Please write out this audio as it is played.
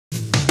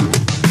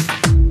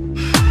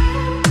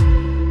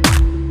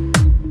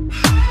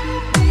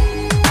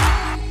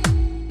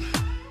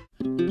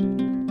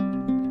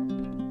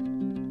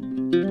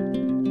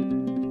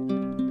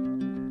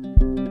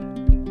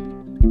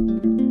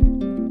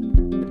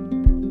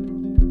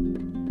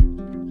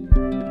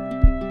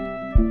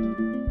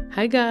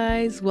Hi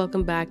guys,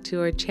 welcome back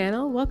to our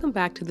channel. Welcome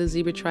back to the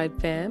Zebra Tribe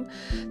fam.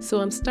 So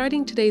I'm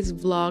starting today's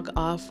vlog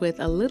off with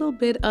a little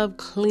bit of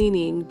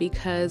cleaning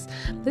because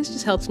this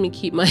just helps me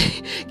keep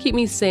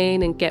me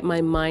sane and get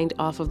my mind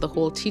off of the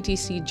whole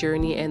TTC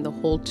journey and the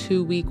whole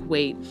 2-week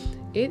wait.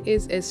 It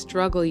is a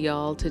struggle,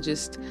 y'all, to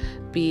just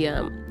be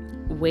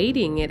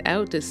waiting it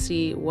out to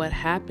see what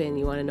happened.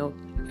 You want to know,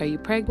 are you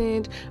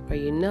pregnant? Are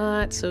you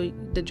not? So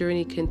the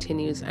journey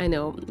continues. I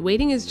know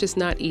waiting is just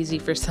not easy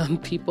for some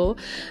people,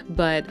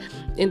 but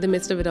in the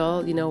midst of it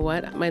all, you know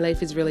what? My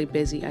life is really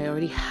busy. I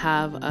already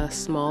have a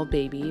small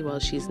baby. Well,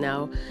 she's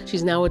now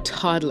a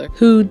toddler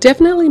who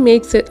definitely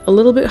makes it a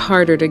little bit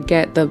harder to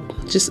get the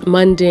just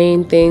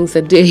mundane things,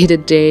 the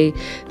day-to-day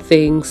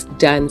things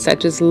done,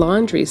 such as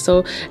laundry.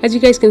 So as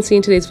you guys can see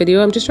in today's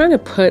video, I'm just trying to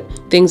put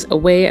things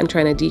away. I'm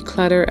trying to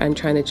declutter. I'm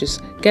trying to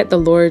just get the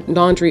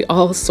laundry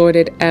all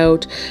sorted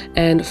out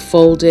and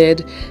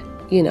folded,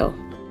 you know.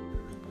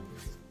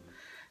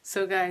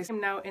 So guys, I'm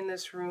now in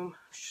this room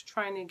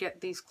trying to get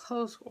these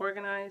clothes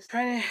organized,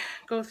 trying to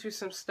go through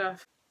some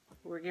stuff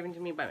were given to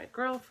me by my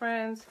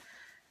girlfriends,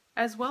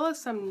 as well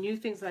as some new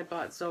things that I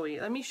bought Zoe.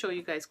 Let me show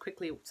you guys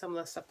quickly some of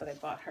the stuff that I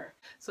bought her.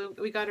 So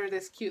we got her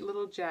this cute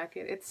little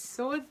jacket. It's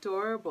so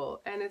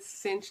adorable and it's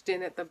cinched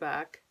in at the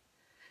back.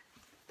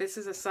 This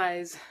is a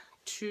size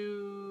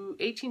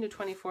 18 to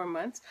 24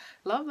 months.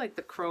 Love like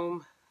the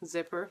chrome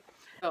zipper.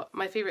 Oh,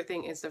 my favorite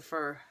thing is the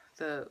fur,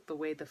 the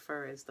way the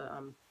fur is,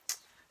 the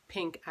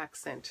pink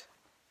accent.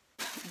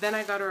 Then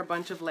I got her a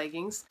bunch of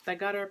leggings. I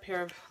got her a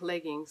pair of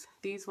leggings.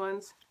 These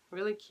ones,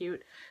 really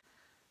cute.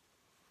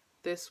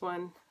 This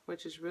one,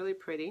 which is really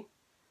pretty.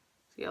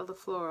 See all the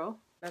floral.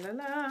 La la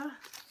la.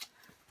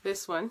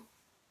 This one,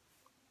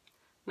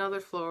 another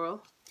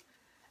floral.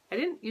 I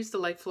didn't used to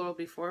like floral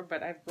before,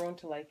 but I've grown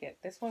to like it.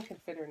 This one can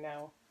fit her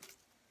now.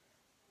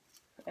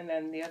 And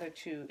then the other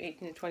two,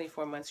 18 to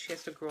 24 months, she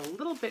has to grow a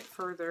little bit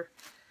further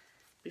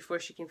before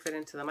she can fit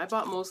into them. I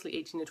bought mostly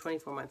 18 to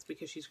 24 months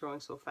because she's growing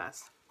so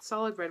fast.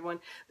 Solid red one.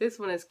 This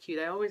one is cute.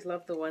 I always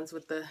love the ones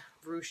with the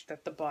ruched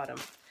at the bottom.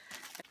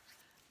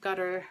 Got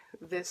her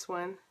this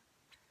one.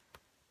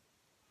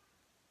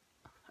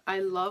 I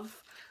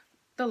love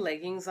the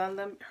leggings on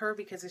her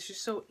because it's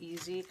just so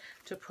easy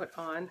to put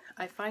on.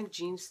 I find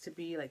jeans to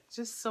be like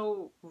just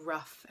so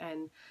rough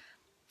and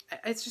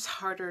it's just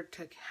harder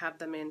to have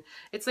them in.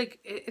 It's like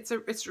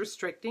it's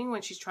restricting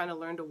when she's trying to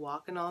learn to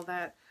walk and all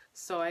that.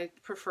 So I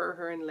prefer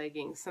her in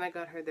leggings. And I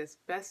got her this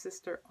Best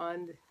Sister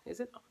on, is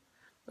it?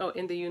 Oh,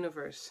 in the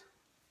Universe.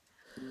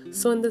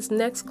 So in this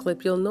next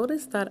clip, you'll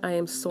notice that I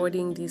am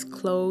sorting these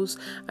clothes.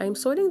 I am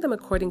sorting them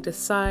according to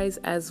size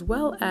as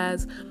well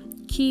as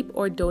keep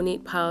or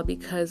donate pile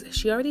because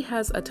she already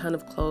has a ton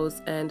of clothes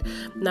and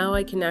now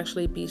I can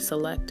actually be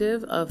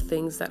selective of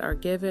things that are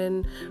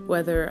given,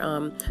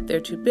 whether they're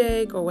too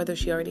big or whether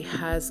she already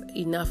has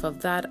enough of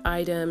that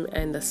item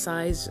and the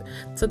size.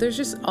 So there's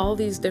just all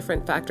these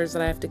different factors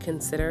that I have to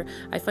consider.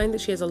 I find that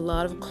she has a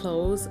lot of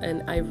clothes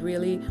and I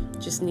really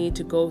just need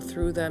to go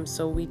through them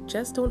so we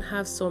just don't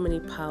have so many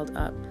piled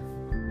up.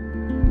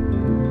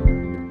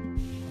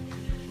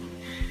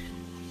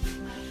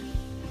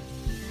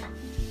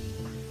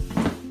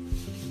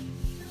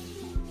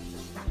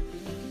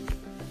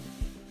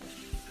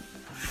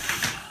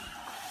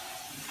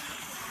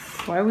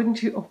 Why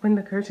wouldn't you open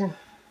the curtain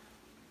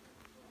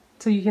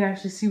so you can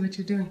actually see what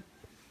you're doing?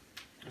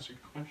 That's a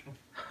good question.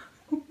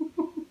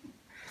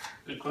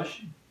 Good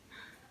question.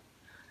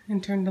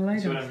 And turn the light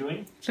off. See what I'm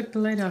doing? Took the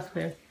light off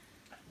there.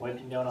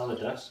 Wiping down all the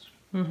dust.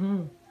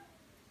 Mm-hmm.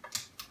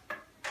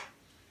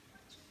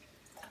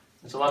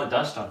 There's a lot of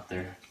dust up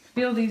there.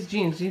 Feel these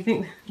jeans. Do you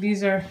think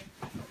these are...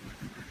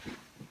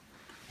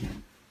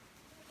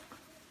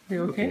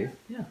 You okay?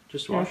 Yeah,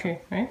 just wash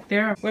okay, right?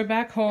 There. We're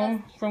back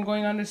home from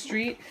going on the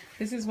street.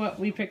 This is what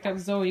we picked up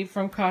Zoe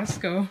from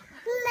Costco.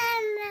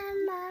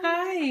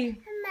 Hi.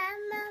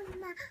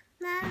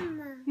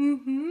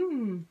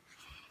 Mm-hmm.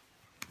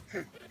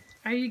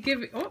 Are you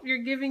giving... Oh, you're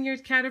giving your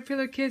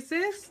caterpillar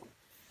kisses?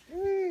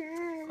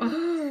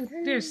 Oh,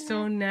 they're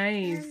so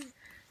nice.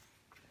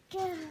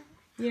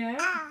 Yeah?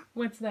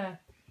 What's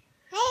that?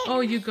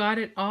 Oh, you got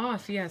it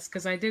off. Yes,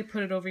 because I did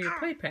put it over your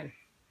playpen.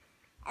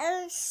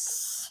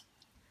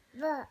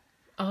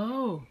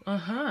 Oh,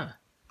 uh-huh.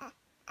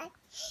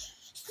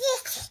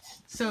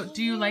 So,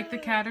 do you like the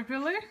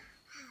caterpillar?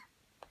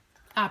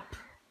 Up.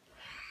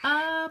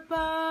 Up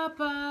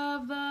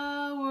above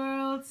the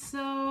world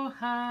so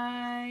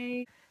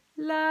high,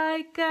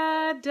 like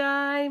a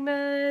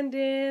diamond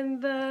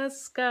in the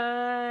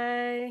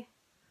sky.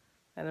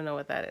 I don't know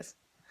what that is.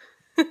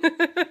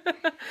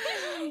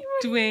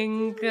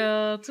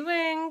 Twinkle,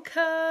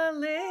 twinkle,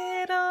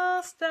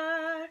 little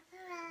star,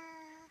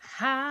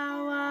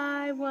 how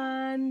I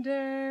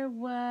wonder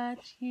what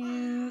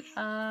you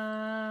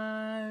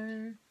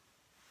are.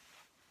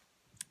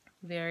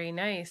 Very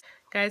nice.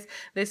 Guys,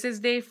 this is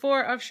day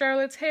 4 of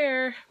Charlotte's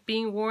hair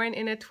being worn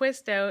in a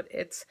twist out.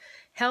 It's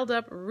held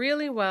up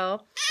really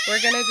well.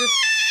 We're gonna just...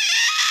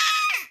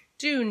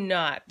 Do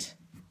not.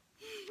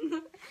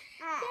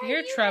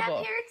 You're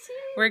trouble.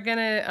 We're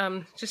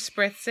gonna just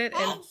spritz it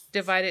and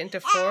divide it into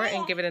 4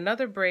 and give it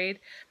another braid.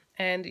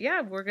 And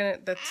yeah,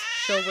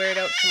 she'll wear it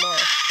out tomorrow.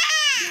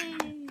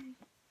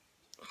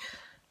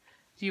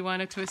 Do you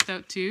want to twist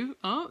out too?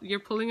 Oh, you're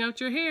pulling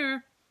out your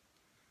hair.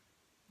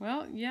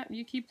 Well, yeah,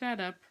 you keep that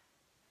up.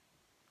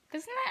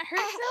 Doesn't that hurt,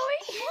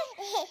 Zoe?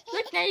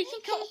 Look, now you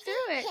can come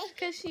through it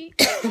because she.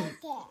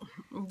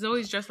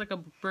 Zoe's dressed like a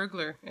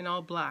burglar in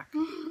all black.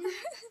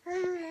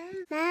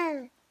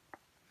 Mom.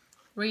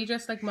 Were you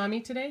dressed like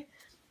mommy today?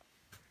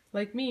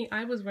 Like me,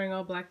 I was wearing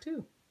all black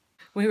too.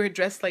 We were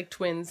dressed like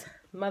twins,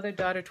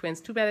 mother-daughter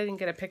twins. Too bad I didn't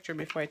get a picture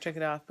before I took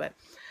it off, but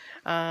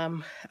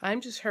I'm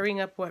just wrapping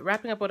up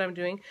what I'm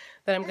doing.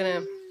 Then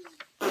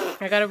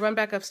I gotta run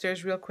back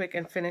upstairs real quick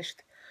and finish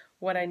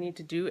what I need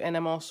to do, and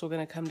I'm also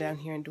gonna come down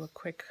here and do a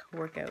quick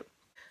workout.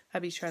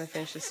 Hubby's trying to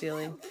finish the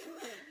ceiling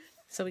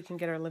so we can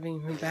get our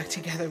living room back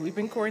together. We've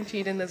been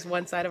quarantined in this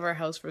one side of our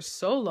house for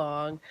so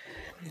long.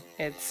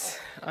 It's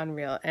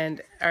unreal.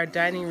 And our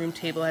dining room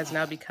table has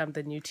now become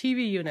the new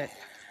TV unit.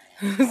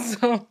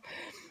 So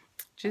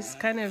just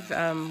kind of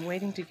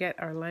waiting to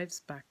get our lives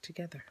back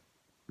together.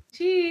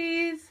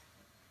 Cheese!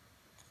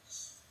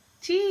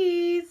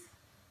 Cheese!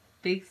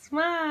 Big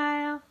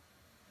smile!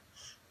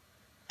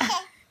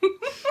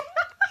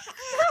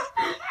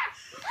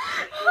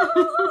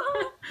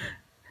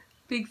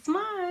 Big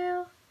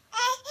smile!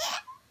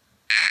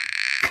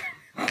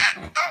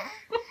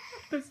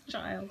 This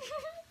child.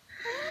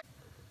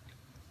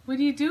 What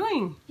are you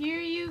doing? Here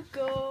you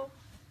go.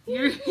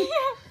 You're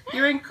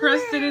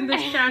encrusted in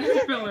this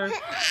caterpillar.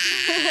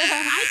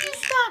 I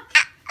just stopped.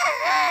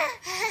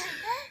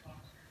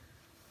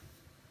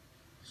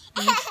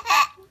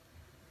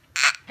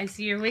 I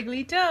see your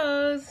wiggly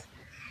toes.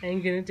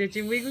 I'm gonna touch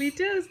your wiggly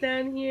toes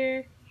down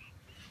here.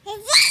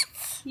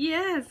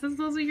 Yes,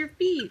 those are your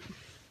feet.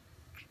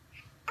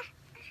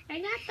 I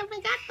got them. I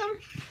got them.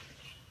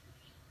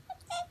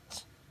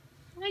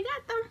 I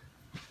got them.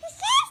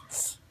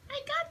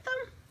 I got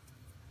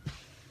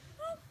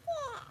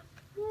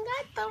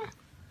them.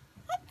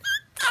 I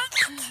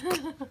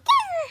got them.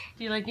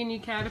 Do you like your new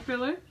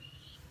caterpillar?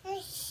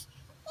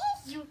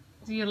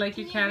 Do you like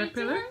your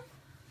caterpillar?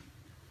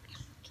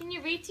 Can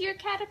you read to your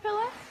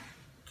caterpillar?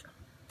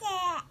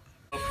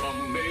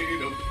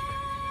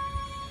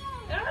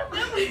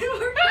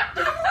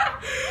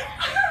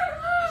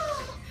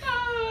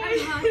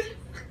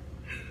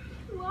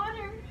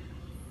 Water.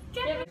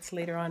 It's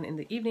later on in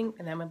the evening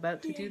and I'm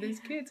about to do this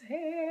kid's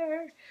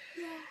hair.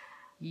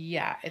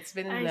 Yeah, it's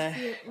been in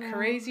the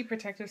crazy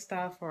protective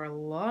style for a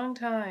long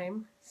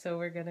time. So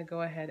we're going to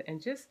go ahead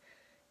and just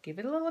give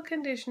it a little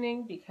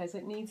conditioning because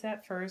it needs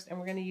that first. And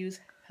we're going to use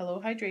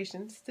Hello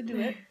Hydrations to do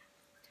it.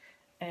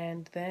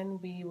 And then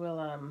we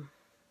will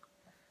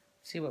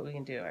see what we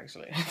can do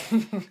actually.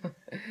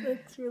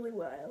 Looks really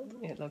wild.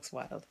 It looks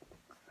wild.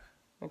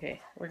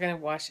 Okay, we're going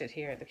to wash it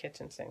here at the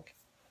kitchen sink.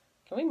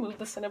 Can we move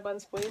the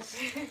Cinnabons, please?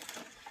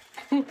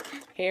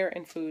 Hair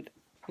and food.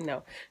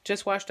 No.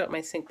 Just washed out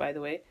my sink, by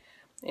the way,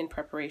 in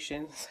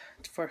preparation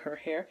for her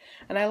hair.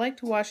 And I like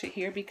to wash it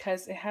here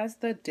because it has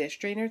the dish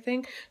drainer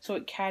thing, so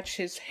it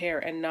catches hair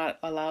and not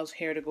allows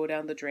hair to go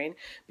down the drain,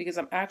 because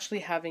I'm actually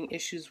having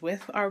issues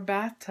with our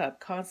bathtub,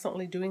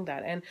 constantly doing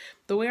that. And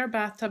the way our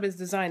bathtub is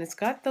designed, it's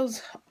got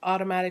those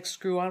automatic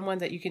screw-on one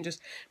that you can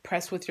just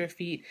press with your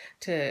feet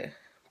to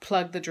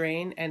plug the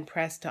drain and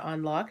press to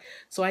unlock.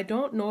 So I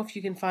don't know if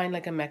you can find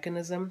like a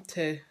mechanism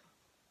to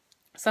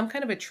some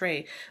kind of a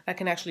tray that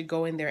can actually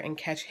go in there and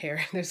catch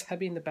hair. There's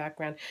hubby in the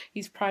background.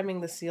 He's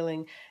priming the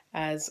ceiling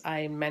as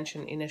I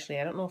mentioned initially.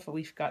 I don't know if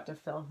we've got to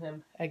film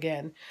him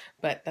again,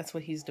 but that's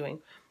what he's doing.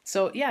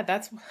 So yeah,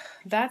 that's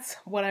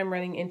what I'm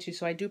running into.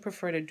 So I do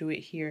prefer to do it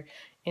here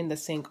in the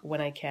sink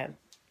when I can.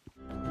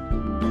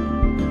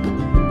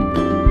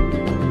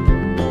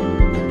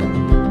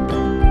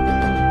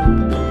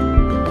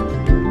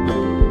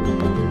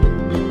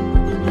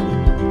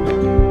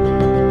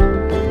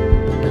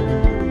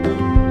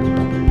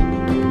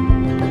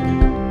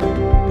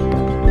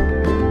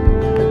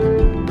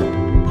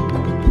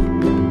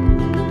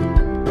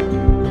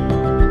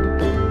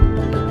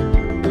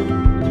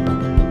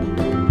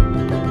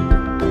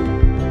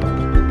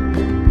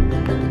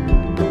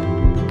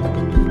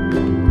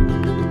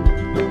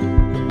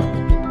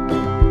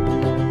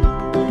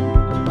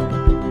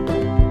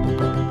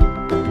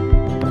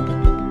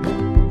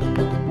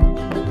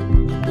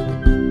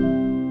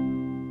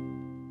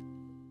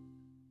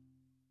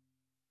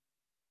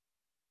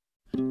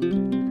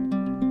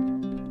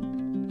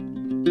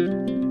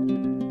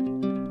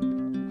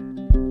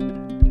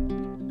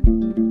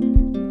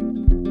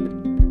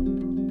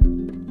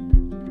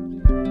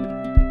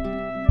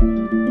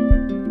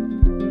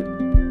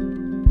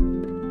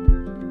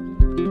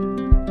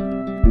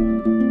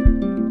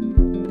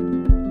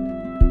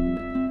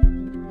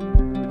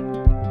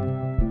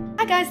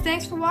 Hi guys,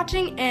 thanks for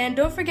watching, and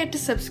don't forget to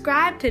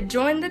subscribe to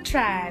join the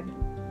tribe.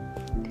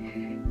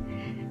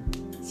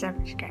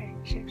 Subscribe.